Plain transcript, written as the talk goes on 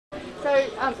So,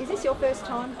 is this your first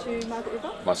time to Margaret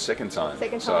River? My second time.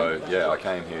 Second So time? yeah, I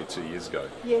came here 2 years ago.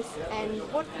 Yes, and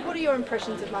what are your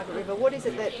impressions of Margaret River? What is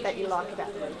it that you like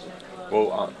about the region?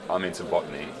 Well, I'm into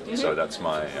botany, so that's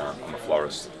my, I'm a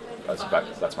florist.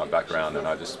 That's my background, and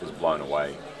I just was blown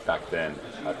away back then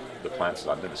at the plants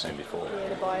that I've never seen before. Yeah,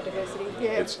 the biodiversity.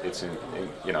 Yeah. It's in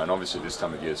you know, and obviously this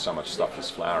time of year so much stuff is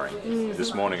flowering.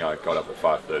 This morning I got up at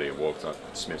 5:30 and walked on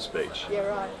Smith's Beach. Yeah,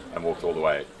 right. And walked all the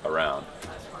way around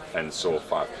and saw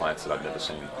 5 plants that I'd never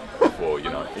seen before, you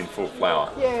know, in full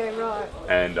flower. Yeah, right.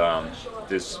 And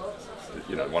this,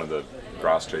 you know, one of the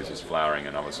grass trees is flowering,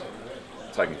 and I was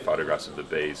taking photographs of the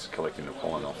bees collecting the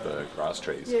pollen off the grass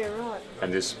trees. Yeah, right.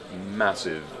 And this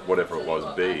massive, whatever it was,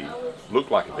 bee,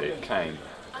 looked like a bee, it came,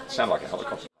 sounded like a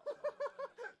helicopter.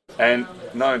 And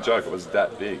no joke, it was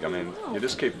that big. I mean, you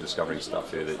just keep discovering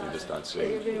stuff here that you just don't see.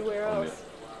 Anywhere else.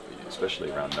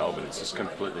 Especially around Melbourne, it's just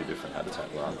completely different habitat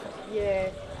where I'm from. Yeah,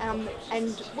 and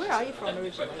where are you from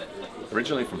originally?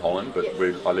 Originally from Holland, but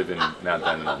Yes. I live in Mount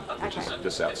Dandenong, which is Okay.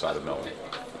 just outside of Melbourne.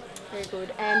 Very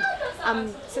good.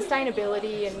 And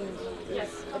sustainability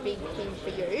is a big thing for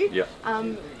you. Yeah.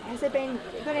 Has there been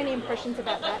got any impressions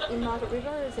about that in Margaret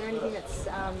River? Is there anything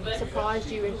that's surprised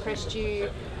you, impressed you,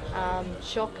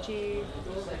 shocked you?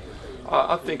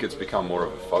 I think it's become more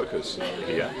of a focus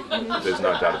here. There's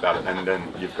no doubt about it. And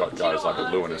then you've got guys like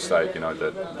at Lewin Estate, you know,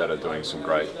 that are doing some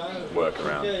great work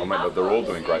around. I mean, they're all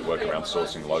doing great work around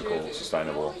sourcing local,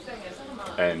 sustainable,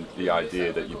 and the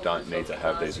idea that you don't need to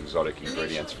have these exotic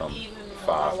ingredients from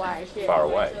far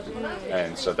away.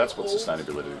 And so that's what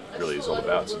sustainability really is all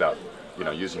about. It's about, you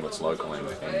know, using what's local and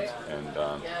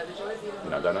you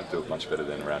know, they don't do it much better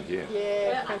than around here.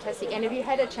 Yeah, fantastic. And have you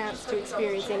had a chance to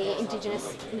experience any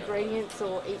Indigenous ingredients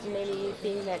or eaten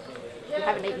anything that you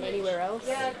haven't eaten anywhere else?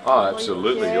 Oh,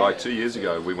 absolutely. Yeah. Like 2 years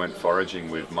ago, we went foraging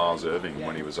with Miles Irving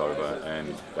when he was over, and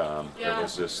it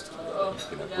was just,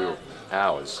 you know, we were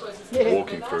hours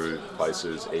walking through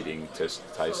places, eating,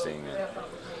 tasting. And,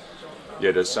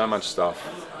 yeah, there's so much stuff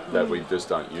that we just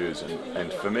don't use,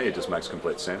 and for me it just makes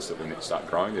complete sense that we need to start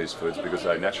growing these foods because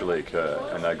they naturally occur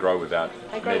and they grow without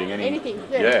needing anything.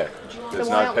 Yeah, So there's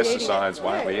why no aren't we eating pesticides. it?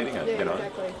 Why aren't we eating it? Yeah, You know,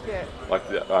 exactly. Yeah. like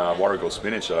the warrigal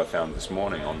spinach that I found this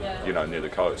morning on, you know, near the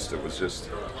coast. It was just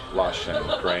lush and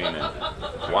green, and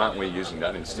why aren't we using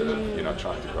that instead of, you know,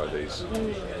 trying to grow these?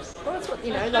 Well, that's what,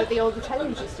 you know, like the old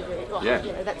Italians used to do. Like, Yeah.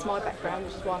 you know, that's my background,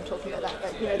 which is why I'm talking about that.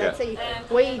 But, you know, they'd Yeah. see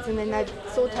weeds and then they'd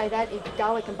saute that in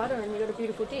garlic and butter and you've got a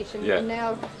beautiful dish. And, Yeah. and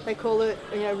now they call it,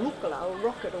 you know, rucola or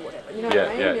rocket or whatever. You know Yeah,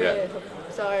 what I mean? yeah.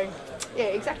 So, yeah,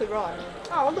 exactly right.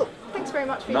 Oh, look, thanks very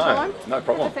much for your No, time. no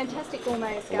problem. It's a fantastic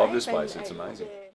gourmet escape. I love this place, it's amazing. Yeah.